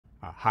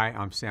Hi,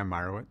 I'm Sam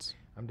Meirowitz,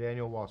 I'm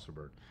Daniel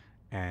Wasserberg.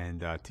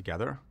 and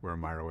together we're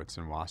Meirowitz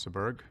and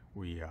Wasserberg.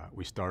 We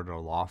started a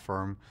law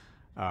firm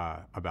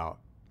about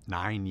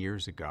 9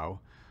 years ago.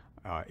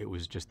 It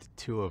was just the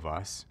two of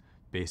us,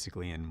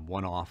 basically in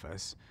one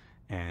office,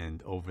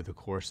 and over the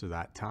course of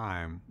that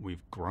time,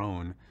 we've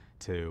grown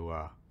to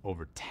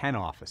over 10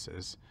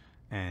 offices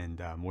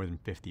and more than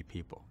 50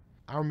 people.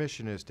 Our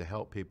mission is to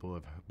help people who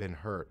have been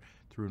hurt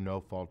through no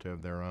fault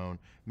of their own,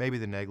 maybe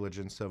the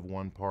negligence of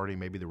one party,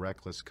 maybe the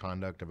reckless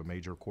conduct of a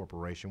major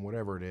corporation,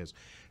 whatever it is.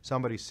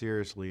 Somebody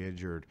seriously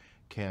injured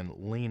can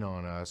lean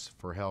on us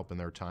for help in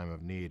their time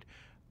of need.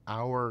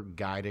 Our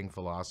guiding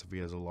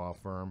philosophy as a law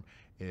firm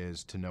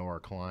is to know our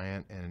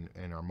client,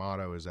 and our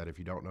motto is that if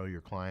you don't know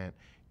your client,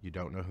 you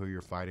don't know who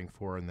you're fighting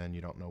for, and then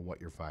you don't know what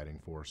you're fighting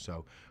for.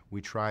 So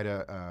we try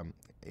to,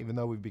 even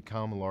though we've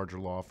become a larger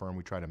law firm,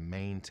 we try to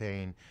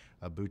maintain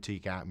a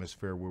boutique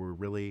atmosphere where we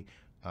really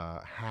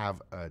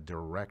have a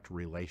direct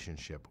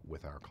relationship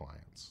with our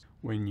clients.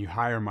 When you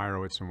hire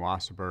Meirowitz and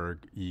Wasserberg,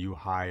 you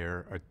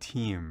hire a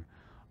team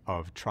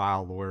of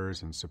trial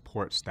lawyers and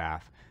support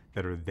staff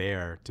that are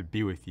there to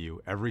be with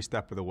you every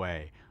step of the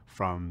way,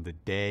 from the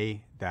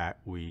day that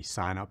we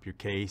sign up your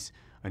case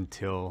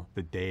until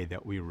the day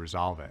that we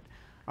resolve it.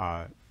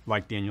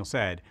 Like Daniel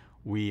said,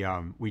 we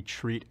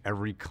treat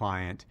every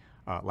client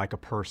like a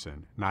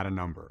person, not a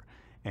number.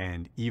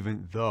 And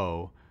even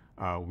though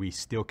we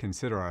still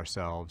consider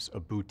ourselves a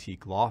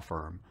boutique law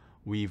firm,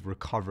 we've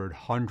recovered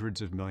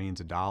hundreds of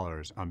millions of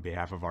dollars on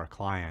behalf of our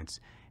clients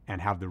and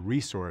have the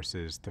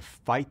resources to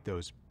fight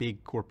those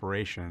big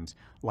corporations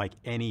like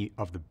any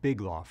of the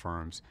big law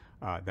firms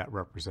that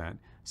represent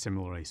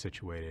similarly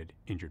situated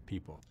injured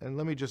people. And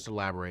let me just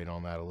elaborate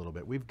on that a little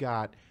bit. We've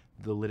got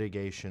the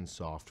litigation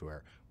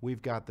software.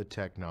 We've got the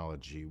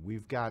technology.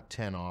 We've got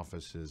 10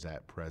 offices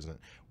at present.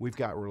 We've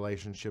got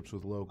relationships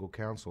with local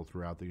counsel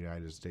throughout the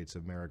United States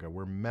of America.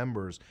 We're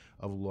members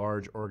of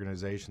large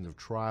organizations of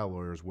trial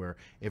lawyers where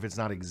if it's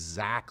not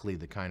exactly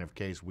the kind of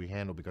case we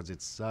handle because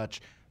it's such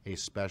a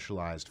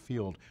specialized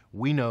field,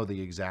 we know the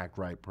exact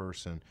right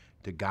person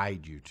to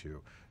guide you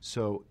to.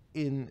 So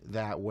in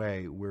that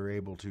way, we're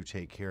able to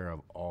take care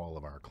of all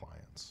of our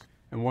clients.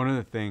 And one of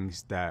the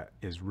things that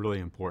is really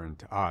important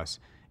to us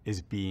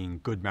is being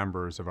good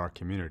members of our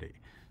community.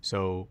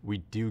 So we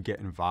do get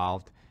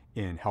involved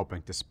in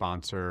helping to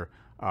sponsor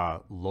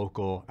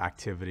local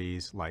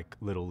activities like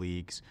Little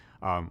Leagues.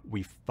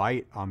 We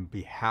fight on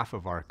behalf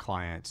of our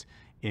clients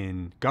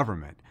in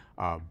government,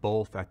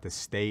 both at the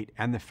state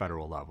and the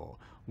federal level.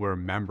 We're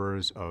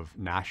members of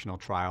national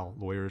trial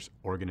lawyers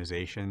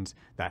organizations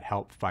that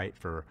help fight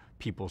for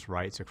people's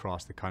rights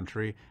across the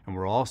country. And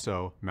we're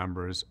also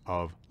members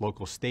of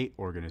local state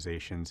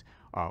organizations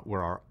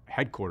where our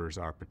headquarters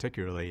are,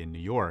 particularly in New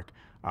York,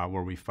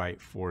 where we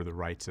fight for the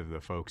rights of the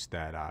folks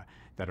that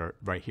are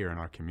right here in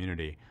our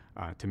community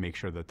to make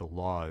sure that the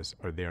laws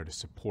are there to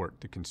support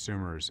the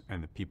consumers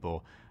and the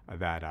people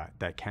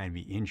that can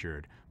be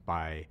injured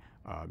by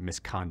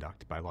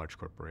misconduct by large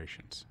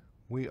corporations.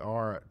 We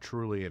are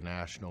truly a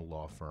national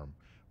law firm.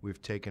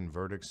 We've taken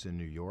verdicts in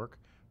New York.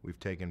 We've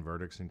taken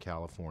verdicts in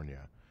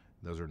California.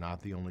 Those are not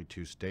the only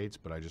two states,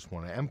 but I just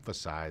want to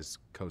emphasize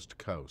coast to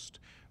coast.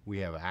 We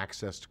have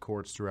access to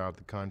courts throughout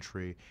the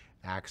country,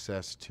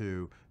 access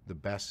to the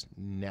best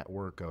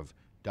network of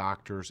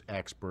doctors,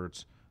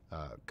 experts,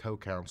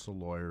 co-counsel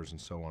lawyers,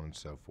 and so on and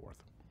so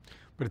forth.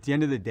 But at the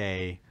end of the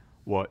day,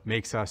 what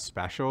makes us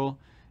special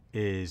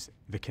is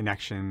the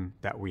connection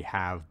that we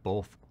have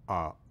both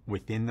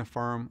within the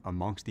firm,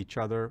 amongst each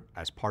other,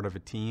 as part of a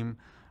team,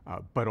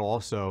 but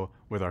also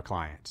with our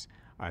clients.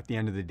 At the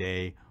end of the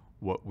day,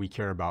 what we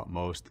care about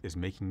most is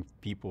making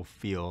people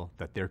feel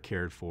that they're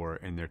cared for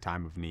in their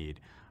time of need.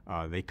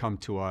 They come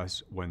to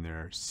us when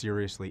they're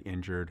seriously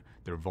injured,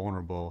 they're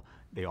vulnerable,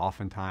 they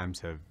oftentimes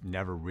have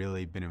never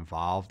really been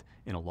involved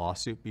in a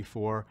lawsuit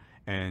before,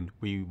 and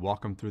we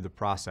walk them through the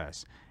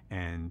process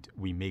and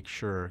we make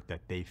sure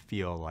that they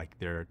feel like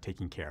they're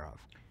taken care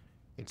of.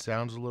 It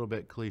sounds a little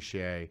bit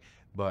cliche,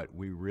 but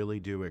we really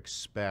do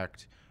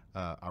expect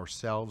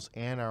ourselves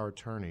and our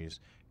attorneys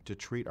to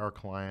treat our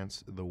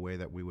clients the way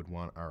that we would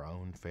want our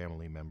own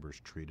family members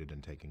treated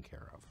and taken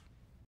care of.